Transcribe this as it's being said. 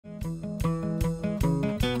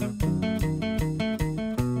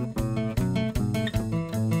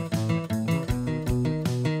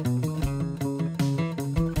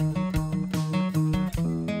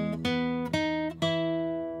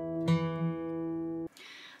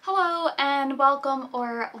and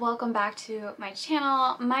welcome back to my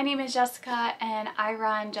channel. My name is Jessica and I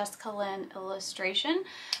run Jessica Lynn Illustration,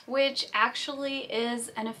 which actually is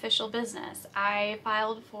an official business. I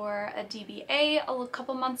filed for a DBA a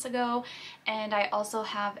couple months ago, and I also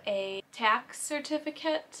have a tax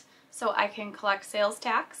certificate so I can collect sales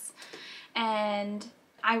tax. And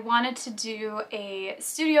I wanted to do a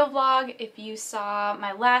studio vlog. If you saw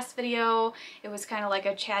my last video, it was kind of like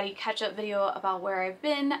a chatty catch-up video about where I've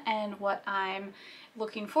been and what I'm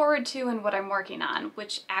looking forward to and what I'm working on,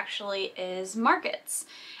 which actually is markets.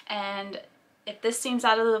 And if this seems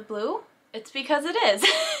out of the blue, it's because it is.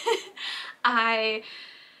 I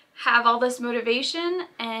have all this motivation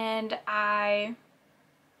and I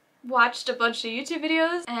watched a bunch of YouTube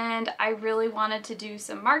videos and I really wanted to do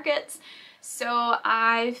some markets. So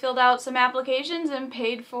I filled out some applications and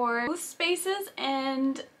paid for booth spaces,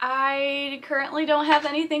 and I currently don't have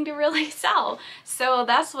anything to really sell. So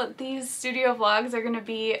that's what these studio vlogs are going to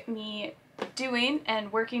be me doing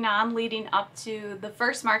and working on leading up to the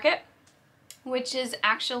first market, which is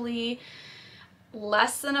actually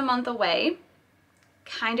less than a month away.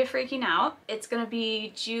 Kind of freaking out. It's going to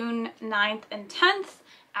be June 9th and 10th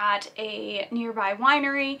at a nearby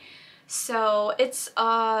winery. So it's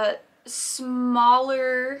a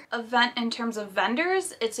smaller event in terms of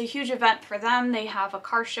vendors. It's a huge event for them. They have a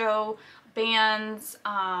car show, bands,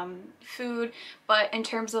 food, but in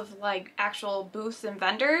terms of like actual booths and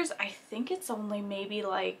vendors, I think it's only maybe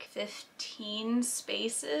like 15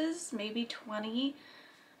 spaces, maybe 20.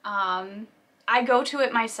 I go to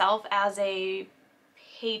it myself as a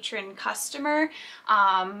patron customer,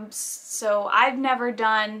 so I've never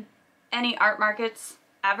done any art markets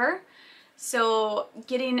ever. So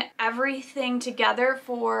getting everything together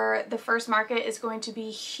for the first market is going to be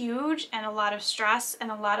huge and a lot of stress and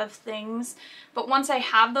a lot of things. But once I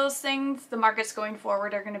have those things, the markets going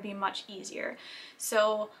forward are going to be much easier.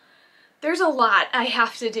 So there's a lot I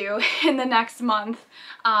have to do in the next month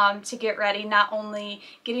to get ready, not only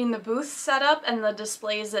getting the booth set up and the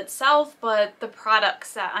displays itself, but the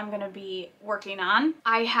products that I'm going to be working on.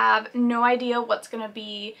 I have no idea what's going to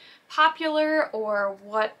be popular or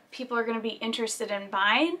what people are going to be interested in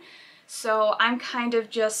buying. So I'm kind of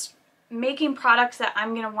just making products that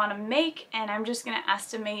I'm going to want to make, and I'm just going to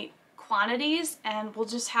estimate quantities, and we'll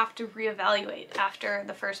just have to reevaluate after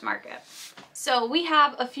the first market. So we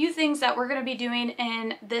have a few things that we're going to be doing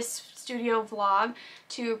in this studio vlog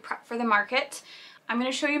to prep for the market. I'm going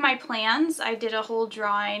to show you my plans. I did a whole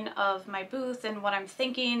drawing of my booth and what I'm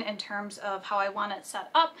thinking in terms of how I want it set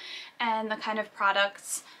up and the kind of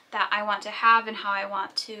products that I want to have and how I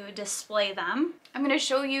want to display them. I'm going to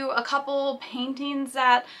show you a couple paintings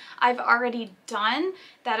that I've already done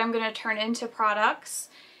that I'm going to turn into products.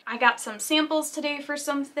 I got some samples today for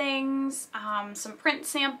some things, some print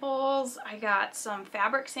samples, I got some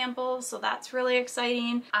fabric samples, so that's really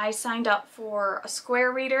exciting. I signed up for a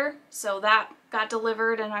square reader, so that got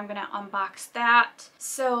delivered and I'm gonna unbox that.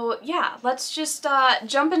 So yeah, let's just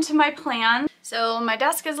jump into my plan. So my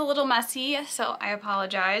desk is a little messy, so I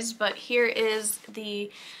apologize, but here is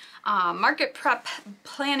the market prep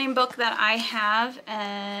planning book that I have,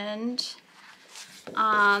 and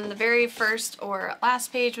on the very first or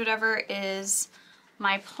last page, whatever, is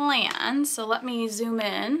my plan. So let me zoom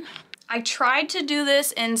in. I tried to do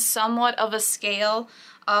this in somewhat of a scale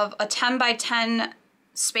of a 10 by 10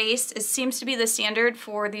 space. It seems to be the standard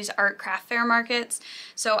for these art craft fair markets.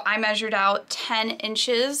 So I measured out 10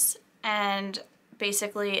 inches, and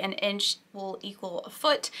basically an inch will equal a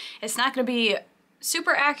foot. It's not going to be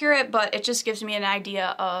super accurate, but it just gives me an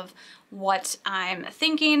idea of what I'm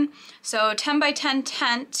thinking. So 10 by 10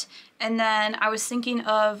 tent, and then I was thinking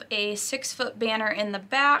of a 6-foot banner in the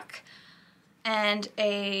back and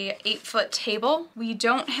a 8-foot table. We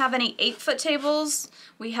don't have any 8-foot tables.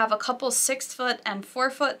 We have a couple 6-foot and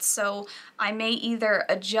 4-foot, so I may either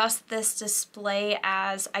adjust this display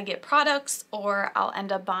as I get products, or I'll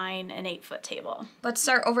end up buying an 8-foot table. Let's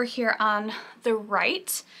start over here on the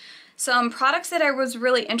right. Some products that I was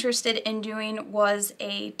really interested in doing was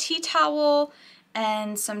a tea towel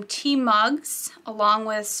and some tea mugs, along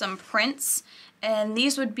with some prints. And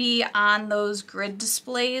these would be on those grid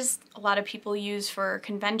displays a lot of people use for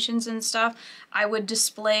conventions and stuff. I would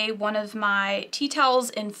display one of my tea towels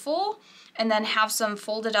in full and then have some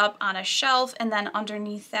folded up on a shelf, and then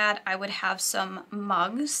underneath that I would have some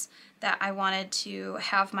mugs that I wanted to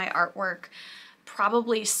have my artwork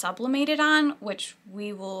probably sublimated on, which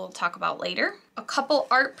we will talk about later. A couple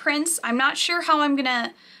art prints. I'm not sure how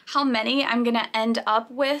many I'm gonna end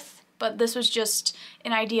up with, but this was just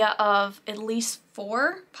an idea of at least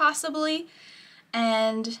 4 possibly.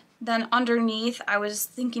 And then underneath, I was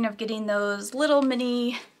thinking of getting those little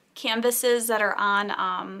mini canvases that are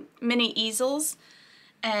on mini easels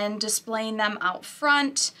and displaying them out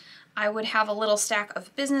front. I would have a little stack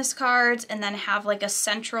of business cards and then have like a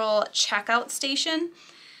central checkout station.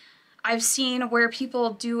 I've seen where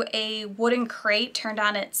people do a wooden crate turned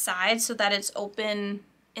on its side so that it's open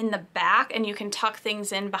in the back and you can tuck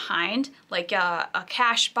things in behind, like a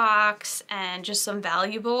cash box and just some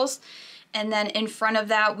valuables. And then in front of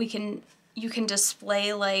that you can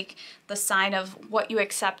display like the sign of what you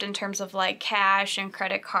accept in terms of like cash and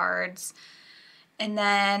credit cards. And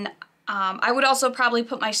then I would also probably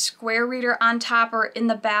put my square reader on top or in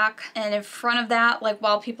the back, and in front of that, like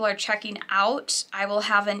while people are checking out, I will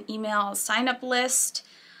have an email sign-up list.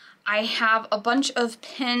 I have a bunch of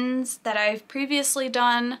pins that I've previously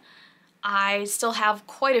done. I still have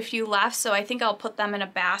quite a few left, so I think I'll put them in a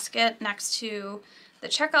basket next to the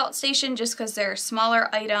checkout station just because they're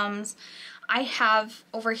smaller items. I have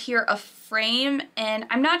over here a frame, and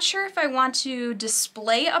I'm not sure if I want to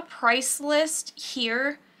display a price list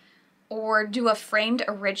here or do a framed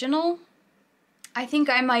original. I think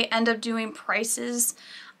I might end up doing prices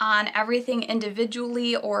on everything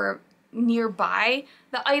individually or nearby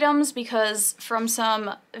the items, because from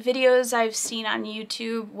some videos I've seen on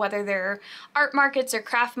YouTube, whether they're art markets or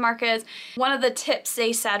craft markets, one of the tips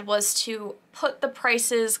they said was to put the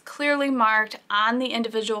prices clearly marked on the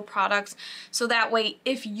individual products, so that way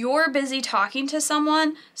if you're busy talking to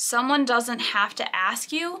someone doesn't have to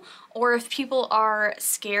ask you, or if people are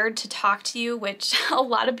scared to talk to you, which a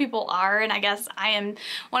lot of people are, and I guess I am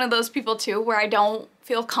one of those people too, where I don't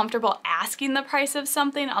feel comfortable asking the price of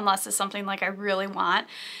something unless it's something like I really want.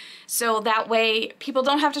 So that way people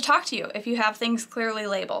don't have to talk to you if you have things clearly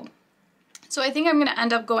labeled. So I think I'm gonna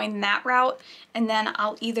end up going that route, and then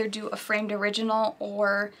I'll either do a framed original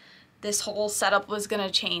or this whole setup was gonna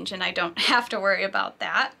change and I don't have to worry about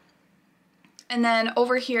that. And then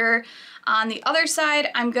over here on the other side,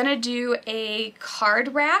 I'm gonna do a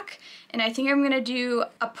card rack, and I think I'm gonna do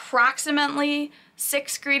approximately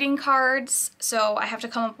 6 greeting cards. So I have to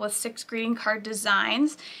come up with 6 greeting card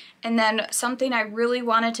designs. And then something I really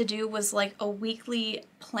wanted to do was like a weekly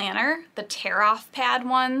planner, the tear-off pad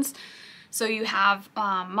ones. So you have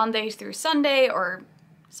Monday through Sunday or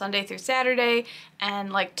Sunday through Saturday,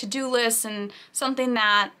 and like to-do lists, and something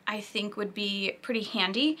that I think would be pretty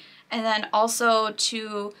handy. And then also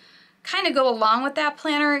to kind of go along with that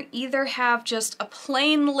planner, either have just a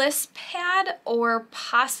plain list pad or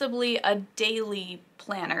possibly a daily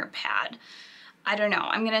planner pad. I don't know.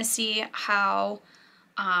 I'm gonna see how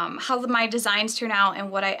my designs turn out and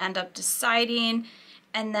what I end up deciding.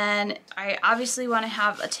 And then I obviously want to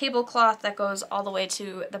have a tablecloth that goes all the way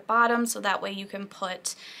to the bottom, so that way you can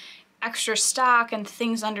put extra stock and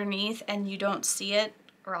things underneath and you don't see it,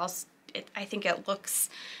 or else I think it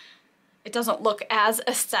doesn't look as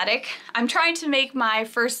aesthetic. I'm trying to make my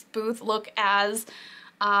first booth look as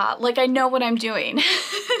like I know what I'm doing.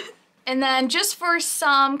 And then just for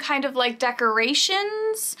some kind of like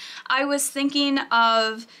decorations, I was thinking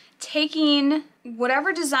of taking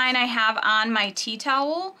whatever design I have on my tea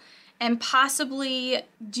towel and possibly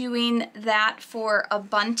doing that for a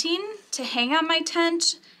bunting to hang on my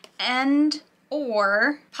tent, and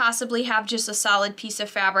or possibly have just a solid piece of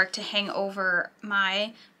fabric to hang over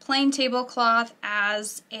my plain tablecloth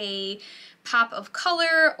as a pop of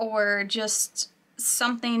color, or just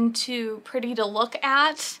something too pretty to look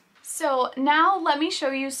at. So now let me show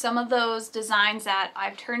you some of those designs that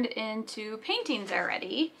I've turned into paintings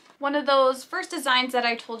already. One of those first designs that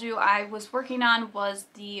I told you I was working on was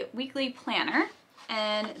the weekly planner,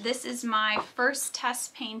 and this is my first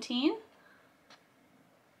test painting.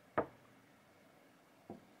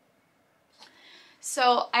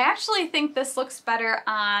 So I actually think this looks better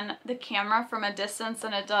on the camera from a distance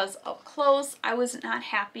than it does up close. I was not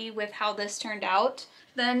happy with how this turned out.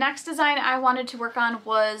 The next design I wanted to work on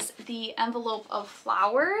was the envelope of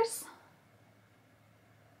flowers.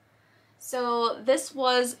 So this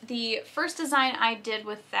was the first design I did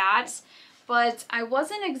with that, but I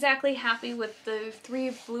wasn't exactly happy with the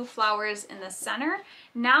 3 blue flowers in the center.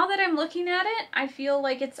 Now that I'm looking at it, I feel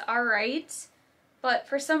like it's alright, but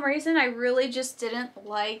for some reason I really just didn't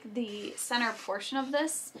like the center portion of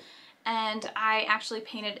this, and I actually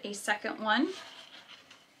painted a second one.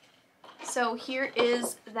 So here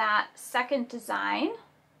is that second design.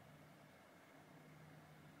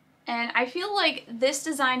 And I feel like this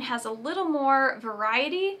design has a little more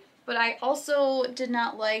variety, but I also did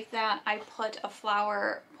not like that I put a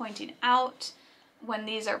flower pointing out when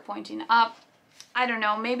these are pointing up. I don't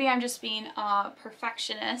know, maybe I'm just being a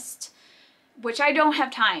perfectionist which I don't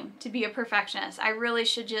have time to be a perfectionist. I really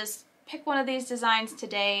should just pick one of these designs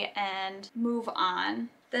today and move on.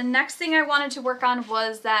 The next thing I wanted to work on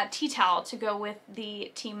was that tea towel to go with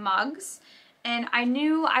the tea mugs. And I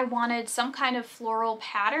knew I wanted some kind of floral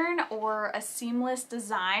pattern or a seamless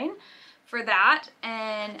design for that.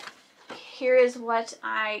 And here is what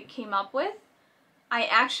I came up with. I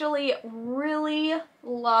actually really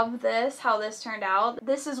love this, how this turned out.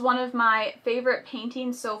 This is one of my favorite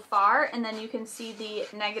paintings so far, and then you can see the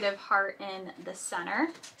negative heart in the center.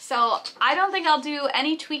 So I don't think I'll do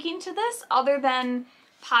any tweaking to this other than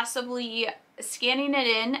possibly scanning it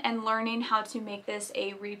in and learning how to make this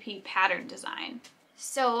a repeat pattern design.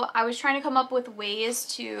 So I was trying to come up with ways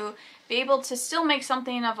to be able to still make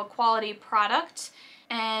something of a quality product.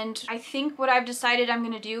 And I think what I've decided I'm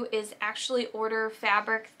going to do is actually order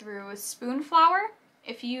fabric through Spoonflower.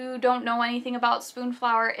 If you don't know anything about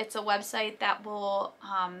Spoonflower, it's a website that will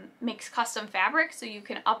makes custom fabric, so you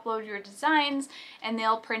can upload your designs and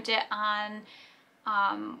they'll print it on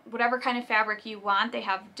whatever kind of fabric you want. They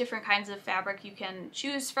have different kinds of fabric you can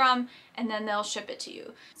choose from, and then they'll ship it to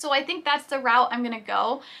you. So I think that's the route I'm gonna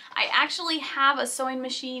go. I actually have a sewing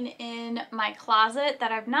machine in my closet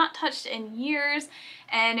that I've not touched in years,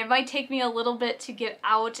 and it might take me a little bit to get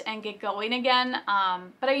out and get going again,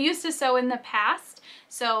 but I used to sew in the past.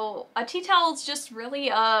 So a tea towel is just really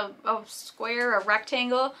a square, a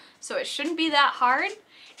rectangle, so it shouldn't be that hard.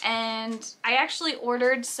 And I actually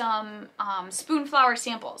ordered some Spoonflower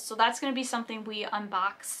samples, so that's going to be something we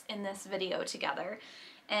unbox in this video together.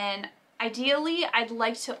 And ideally, I'd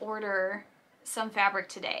like to order some fabric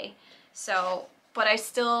today. So, but I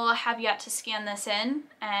still have yet to scan this in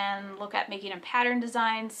and look at making a pattern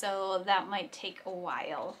design, so that might take a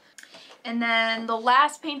while. And then the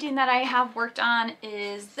last painting that I have worked on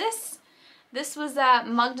is this. This was that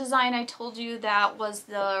mug design I told you that was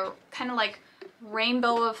the kind of like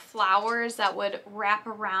rainbow of flowers that would wrap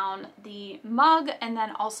around the mug, and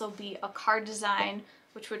then also be a card design,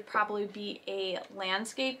 which would probably be a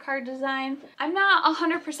landscape card design. I'm not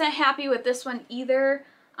 100% happy with this one either.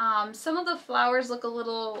 Some of the flowers look a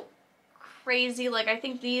little crazy. Like I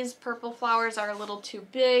think these purple flowers are a little too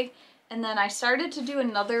big, and then I started to do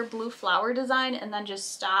another blue flower design and then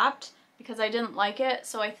just stopped because I didn't like it,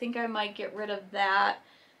 so I think I might get rid of that.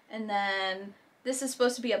 And then this is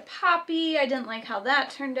supposed to be a poppy. I didn't like how that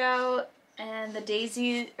turned out. And the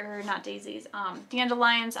daisies, or not daisies,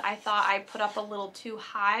 dandelions, I thought I put up a little too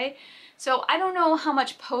high. So I don't know how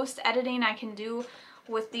much post-editing I can do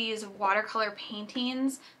with these watercolor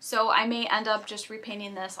paintings. So I may end up just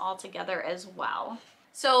repainting this all together as well.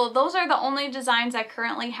 So those are the only designs I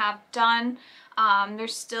currently have done.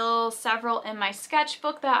 There's still several in my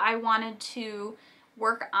sketchbook that I wanted to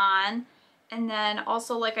work on. And then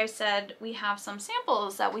also, like I said, we have some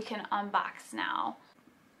samples that we can unbox now.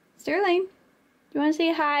 Sterling, do you want to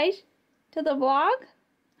say hi to the vlog?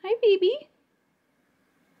 Hi, baby.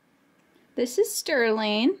 This is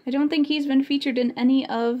Sterling. I don't think he's been featured in any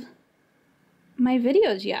of my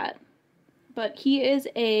videos yet, but he is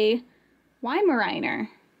a Weimaraner.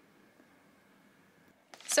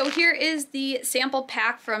 So here is the sample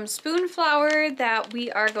pack from Spoonflower that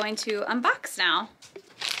we are going to unbox now.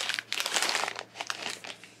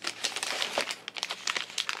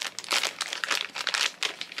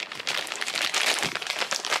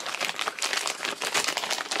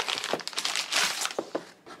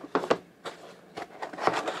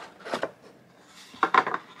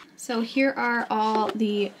 So here are all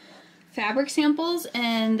the fabric samples,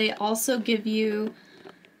 and they also give you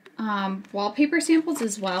wallpaper samples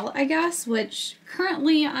as well, I guess, which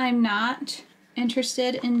currently I'm not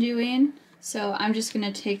interested in doing, so I'm just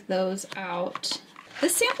going to take those out.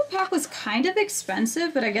 This sample pack was kind of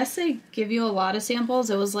expensive, but I guess they give you a lot of samples.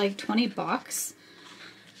 It was like 20 bucks,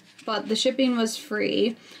 but the shipping was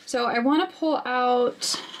free. So I want to pull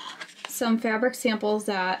out some fabric samples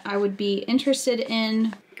that I would be interested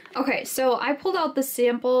in. Okay, so I pulled out the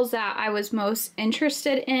samples that I was most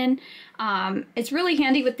interested in. It's really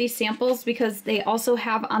handy with these samples because they also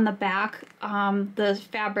have on the back the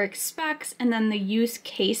fabric specs and then the use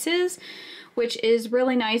cases, which is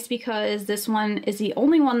really nice because this one is the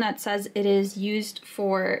only one that says it is used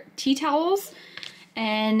for tea towels.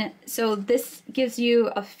 And so this gives you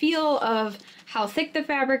a feel of how thick the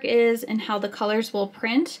fabric is and how the colors will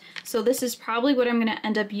print. So this is probably what I'm going to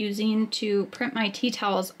end up using to print my tea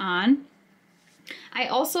towels on. I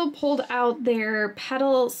also pulled out their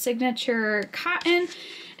Petal Signature cotton,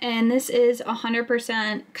 and this is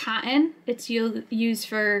 100% cotton. It's used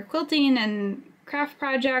for quilting and craft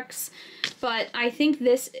projects, but I think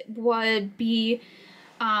this would be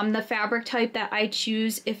the fabric type that I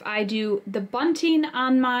choose if I do the bunting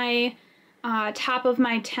on my top of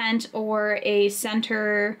my tent or a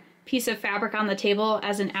center piece of fabric on the table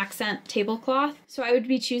as an accent tablecloth. So I would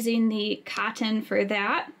be choosing the cotton for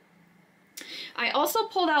that. I also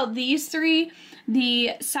pulled out these three: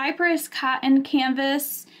 the Cypress cotton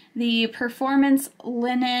canvas, the performance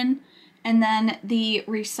linen, and then the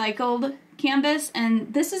recycled canvas.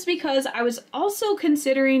 And this is because I was also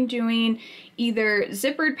considering doing either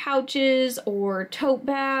zippered pouches or tote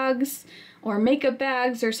bags or makeup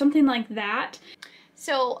bags or something like that.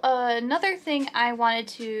 So another thing I wanted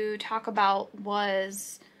to talk about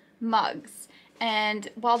was mugs. And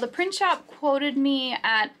while the print shop quoted me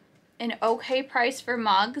at an okay price for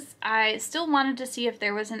mugs, I still wanted to see if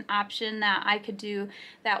there was an option that I could do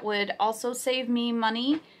that would also save me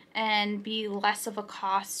money and be less of a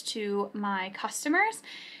cost to my customers.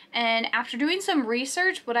 And after doing some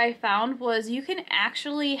research, what I found was you can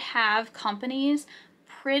actually have companies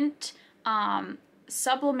print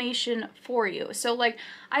sublimation for you. So like,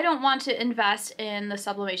 I don't want to invest in the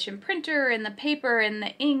sublimation printer and the paper and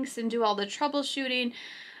the inks and do all the troubleshooting.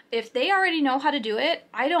 If they already know how to do it,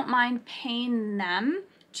 I don't mind paying them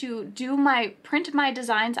to print my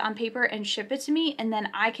designs on paper and ship it to me, and then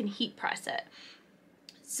I can heat press it.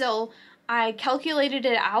 So I calculated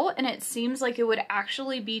it out, and it seems like it would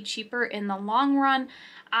actually be cheaper in the long run.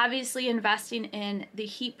 Obviously, investing in the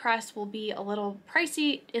heat press will be a little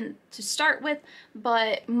pricey to start with,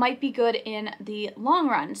 but might be good in the long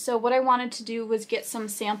run. So what I wanted to do was get some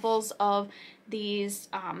samples of these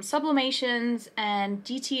sublimations and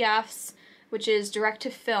DTFs, which is direct to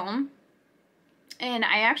film. And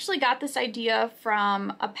I actually got this idea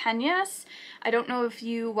from Apenas. I don't know if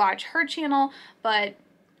you watch her channel, but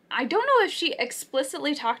I don't know if she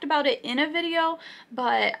explicitly talked about it in a video,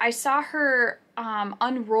 but I saw her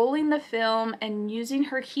unrolling the film and using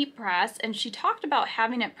her heat press, and she talked about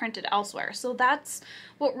having it printed elsewhere. So that's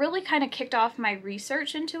what really kind of kicked off my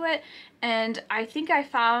research into it, and I think I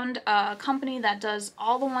found a company that does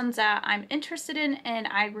all the ones that I'm interested in, and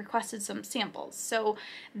I requested some samples. So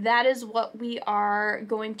that is what we are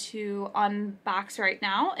going to unbox right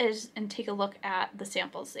now and take a look at the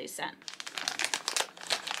samples they sent.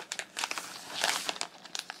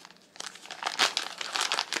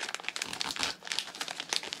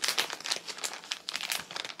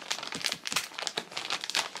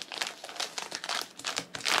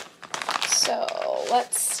 So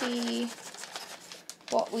let's see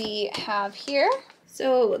what we have here.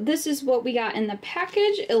 So this is what we got in the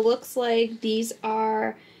package. It looks like these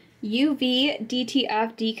are UV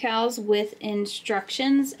DTF decals with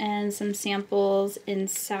instructions and some samples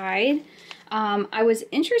inside. I was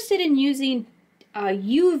interested in using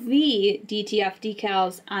UV DTF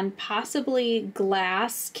decals on possibly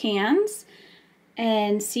glass cans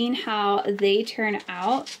and seeing how they turn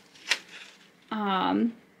out.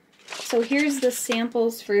 So here's the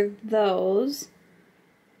samples for those.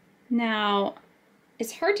 Now,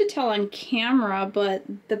 it's hard to tell on camera, but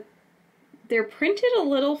they're printed a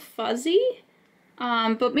little fuzzy,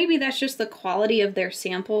 but maybe that's just the quality of their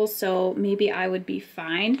samples, so maybe I would be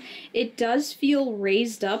fine. It does feel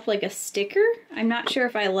raised up like a sticker. I'm not sure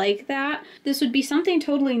if I like that. This would be something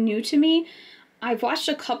totally new to me. I've watched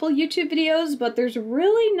a couple YouTube videos, but there's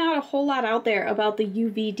really not a whole lot out there about the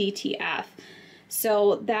UV DTF.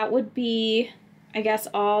 So that would be, I guess,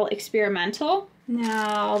 all experimental.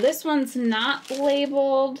 Now, this one's not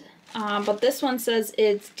labeled, but this one says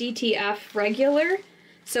it's DTF regular.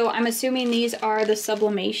 So I'm assuming these are the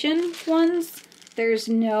sublimation ones. There's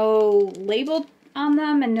no label on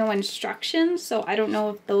them and no instructions, so I don't know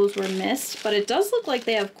if those were missed, but it does look like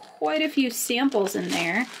they have quite a few samples in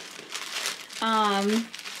there. I'm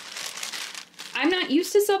not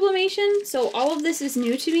used to sublimation, so all of this is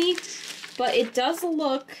new to me. But it does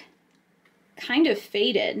look kind of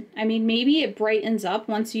faded. I mean, maybe it brightens up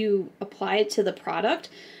once you apply it to the product,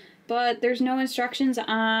 but there's no instructions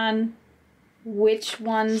on which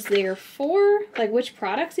ones they're for, like which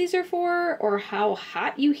products these are for, or how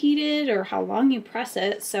hot you heat it, or how long you press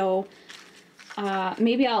it. So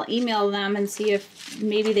maybe I'll email them and see if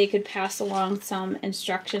maybe they could pass along some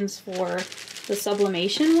instructions for the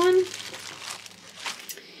sublimation one.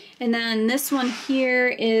 And then this one here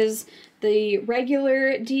is the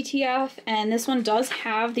regular DTF, and this one does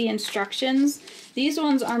have the instructions. These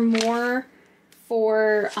ones are more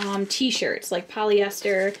for t-shirts, like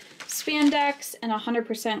polyester spandex and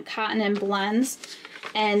 100% cotton and blends.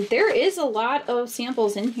 And there is a lot of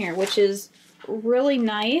samples in here, which is really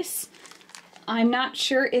nice. I'm not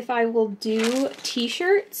sure if I will do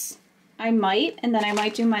t-shirts. I might, and then I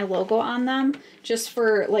might do my logo on them just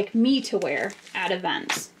for like me to wear at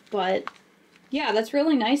events. But yeah, that's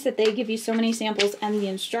really nice that they give you so many samples and the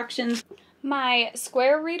instructions. My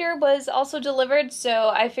square reader was also delivered, so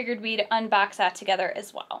I figured we'd unbox that together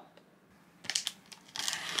as well.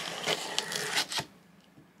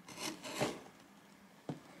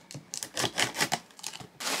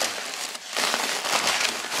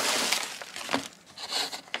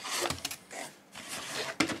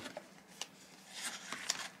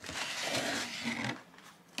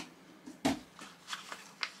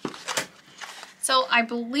 So I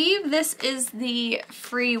believe this is the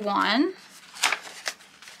free one.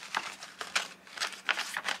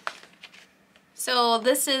 So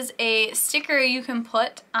this is a sticker you can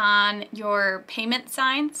put on your payment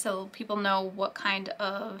sign so people know what kind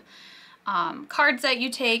of cards that you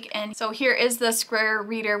take. And so here is the square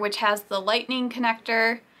reader, which has the lightning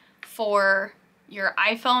connector for your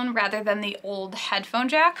iPhone rather than the old headphone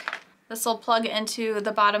jack. This will plug into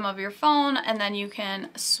the bottom of your phone and then you can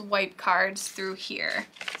swipe cards through here.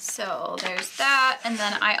 So there's that. And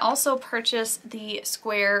then I also purchased the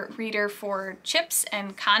square reader for chips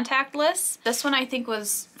and contact lists. This one I think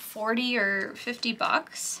was 40 or 50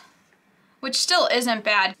 bucks, which still isn't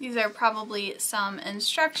bad. These are probably some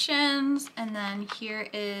instructions. And then here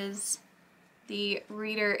is the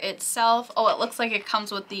reader itself. Oh, it looks like it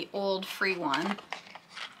comes with the old free one.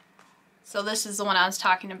 So this is the one I was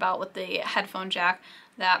talking about with the headphone jack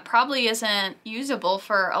that probably isn't usable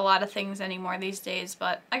for a lot of things anymore these days,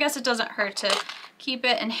 but I guess it doesn't hurt to keep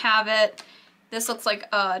it and have it. This looks like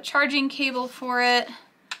a charging cable for it.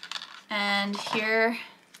 And here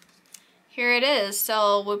it is.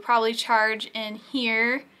 So we'll probably charge in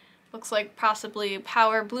here. Looks like possibly a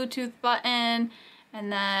power Bluetooth button, and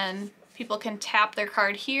then people can tap their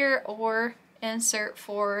card here or insert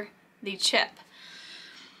for the chip.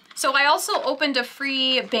 So I also opened a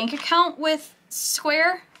free bank account with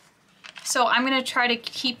Square. So I'm gonna try to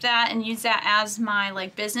keep that and use that as my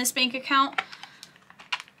like business bank account.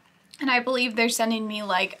 And I believe they're sending me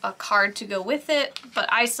like a card to go with it, but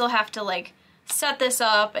I still have to like set this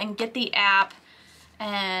up and get the app,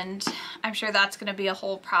 and I'm sure that's gonna be a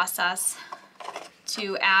whole process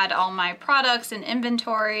to add all my products and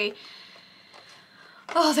inventory.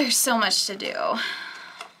 Oh, there's so much to do.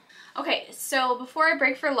 Okay, so before I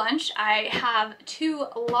break for lunch, I have 2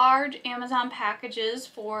 large Amazon packages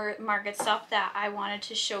for Market stuff that I wanted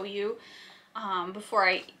to show you before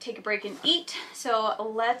I take a break and eat. So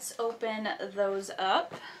let's open those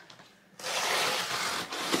up.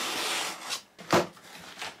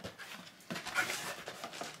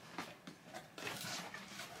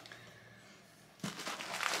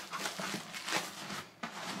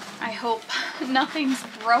 I hope nothing's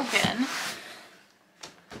broken.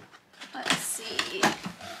 Let's see.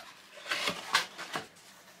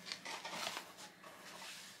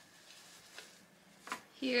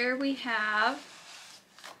 Here we have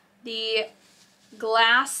the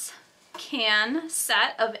glass can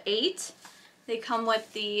set of 8. They come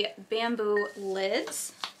with the bamboo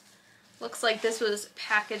lids. Looks like this was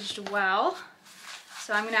packaged well,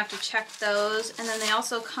 so I'm gonna have to check those. And then they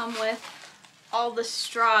also come with all the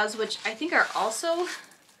straws, which I think are also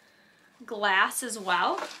glass as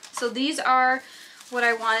well. So these are what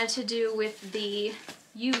I wanted to do with the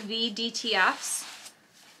UV DTFs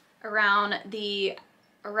around the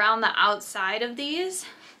outside of these.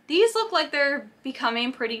 These look like they're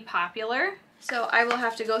becoming pretty popular, so I will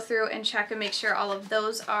have to go through and check and make sure all of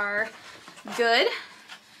those are good.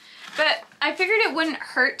 But I figured it wouldn't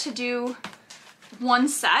hurt to do one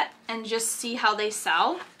set and just see how they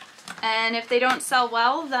sell. And if they don't sell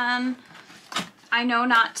well, then I know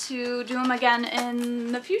not to do them again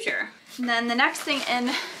in the future. And then the next thing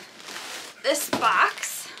in this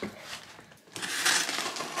box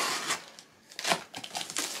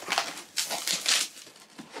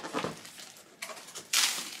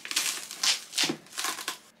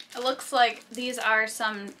it looks like these are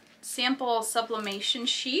some sample sublimation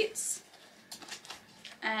sheets,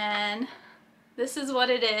 and this is what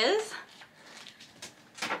it is.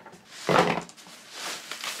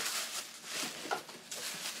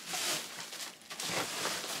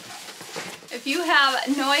 If you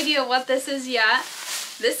have no idea what this is yet,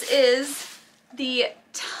 this is the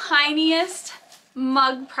tiniest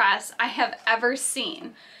mug press I have ever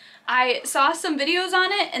seen. I saw some videos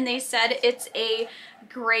on it and they said it's a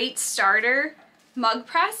great starter mug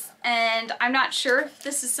press, and I'm not sure if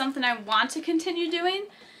this is something I want to continue doing.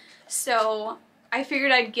 So I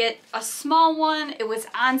figured I'd get a small one. It was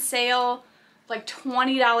on sale, like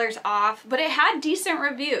 $20 off, but it had decent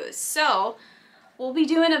reviews. So we'll be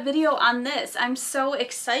doing a video on this. I'm so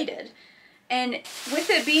excited. And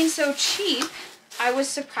with it being so cheap, I was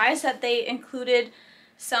surprised that they included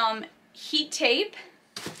some heat tape.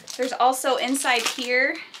 There's also inside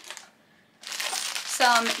here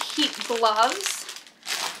some heat gloves.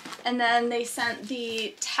 And then they sent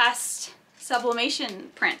the test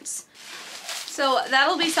sublimation prints. So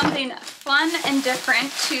that'll be something fun and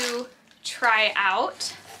different to try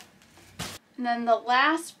out. And then the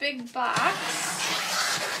last big box.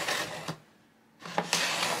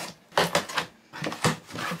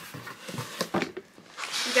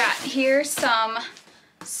 We got here some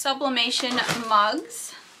sublimation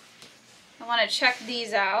mugs. I want to check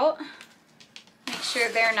these out. Make sure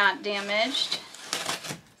they're not damaged.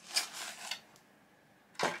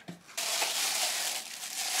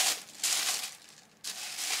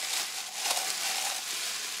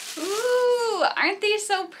 Ooh, aren't these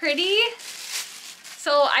so pretty?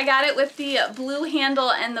 So I got it with the blue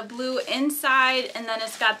handle and the blue inside, and then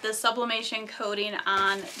it's got the sublimation coating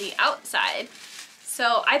on the outside.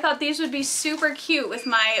 So I thought these would be super cute with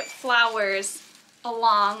my flowers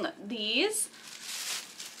along these.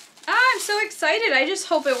 I'm so excited. I just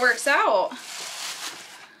hope it works out.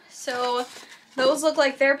 So those look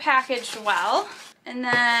like they're packaged well. And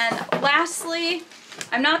then lastly,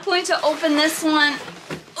 I'm not going to open this one.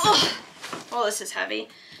 Ugh. Well, this is heavy.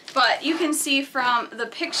 But you can see from the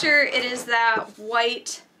picture, it is that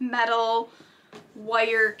white metal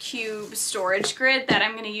wire cube storage grid that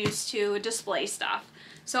I'm going to use to display stuff.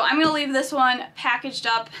 So I'm going to leave this one packaged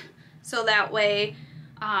up so that way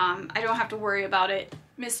I don't have to worry about it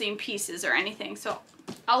missing pieces or anything. So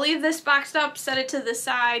I'll leave this boxed up, set it to the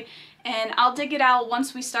side, and I'll dig it out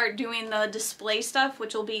once we start doing the display stuff,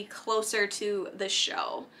 which will be closer to the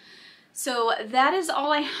show. So that is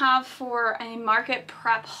all I have for a market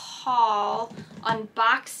prep haul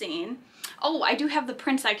unboxing. Oh, I do have the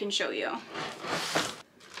prints I can show you.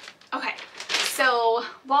 Okay, so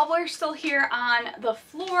while we're still here on the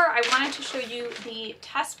floor, I wanted to show you the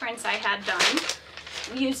test prints I had done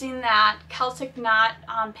using that Celtic knot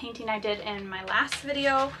painting I did in my last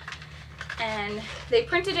video. And they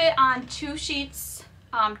printed it on 2 sheets,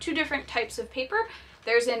 2 different types of paper.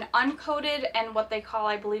 There's an uncoated and what they call,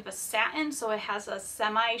 I believe, a satin, so it has a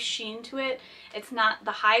semi sheen to it. It's not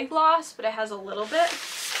the high gloss, but it has a little bit.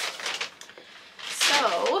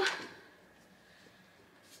 So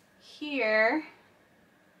here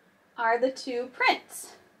are the 2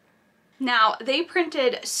 prints. Now, they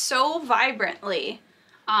printed so vibrantly.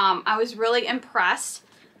 I was really impressed.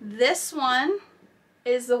 This one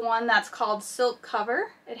is the one that's called Silk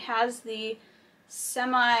Cover. It has the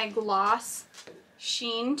semi-gloss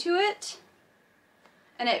sheen to it,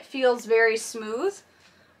 and it feels very smooth,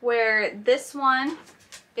 where this one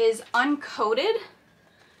is uncoated,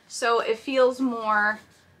 so it feels more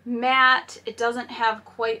matte. It doesn't have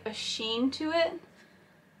quite a sheen to it.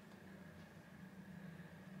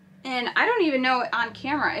 And I don't even know on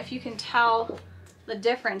camera if you can tell the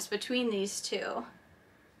difference between these 2.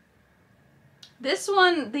 This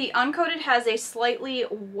one, the uncoated, has a slightly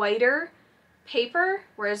whiter paper,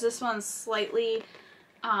 whereas this one's slightly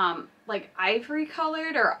like ivory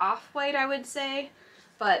colored or off-white, I would say.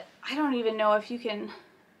 But I don't even know if you can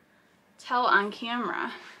tell on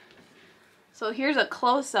camera. So here's a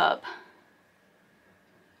close-up.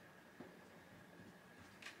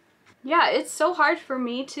 Yeah, it's so hard for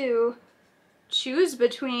me to choose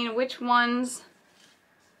between which one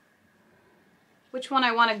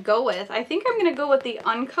I want to go with. I think I'm going to go with the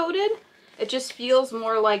uncoated. It just feels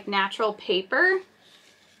more like natural paper.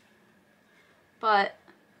 But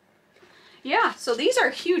yeah, so these are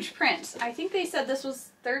huge prints. I think they said this was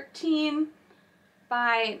 13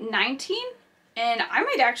 by 19, and I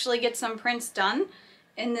might actually get some prints done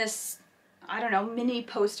in this, I don't know, mini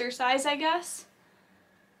poster size, I guess.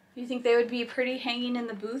 Do you think they would be pretty hanging in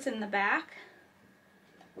the booth in the back?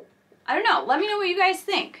 I don't know. Let me know what you guys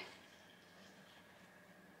think.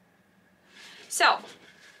 So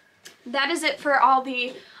that is it for all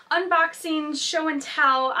the unboxing, show and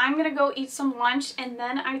tell. I'm gonna go eat some lunch, and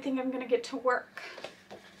then I think I'm gonna get to work.